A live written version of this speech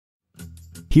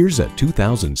Here's a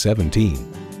 2017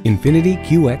 INFINITI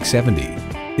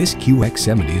QX70. This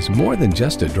QX70 is more than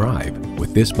just a drive.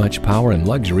 With this much power and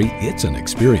luxury, it's an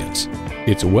experience.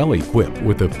 It's well equipped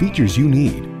with the features you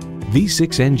need: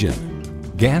 V6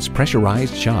 engine, gas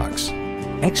pressurized shocks,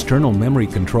 external memory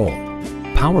control,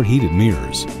 power heated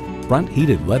mirrors, front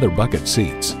heated leather bucket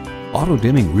seats, auto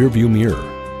dimming rear view mirror,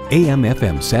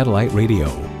 AM/FM satellite radio,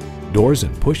 doors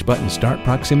and push button start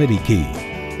proximity key,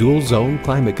 dual zone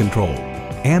climate control,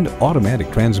 and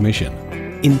automatic transmission.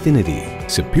 INFINITI,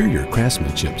 superior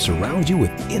craftsmanship surrounds you with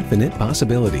infinite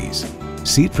possibilities.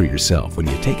 See it for yourself when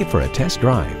you take it for a test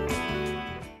drive.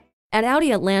 At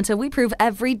Audi Atlanta, we prove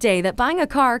every day that buying a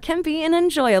car can be an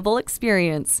enjoyable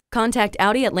experience. Contact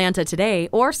Audi Atlanta today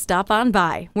or stop on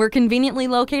by. We're conveniently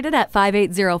located at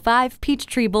 5805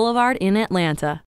 Peachtree Boulevard in Atlanta.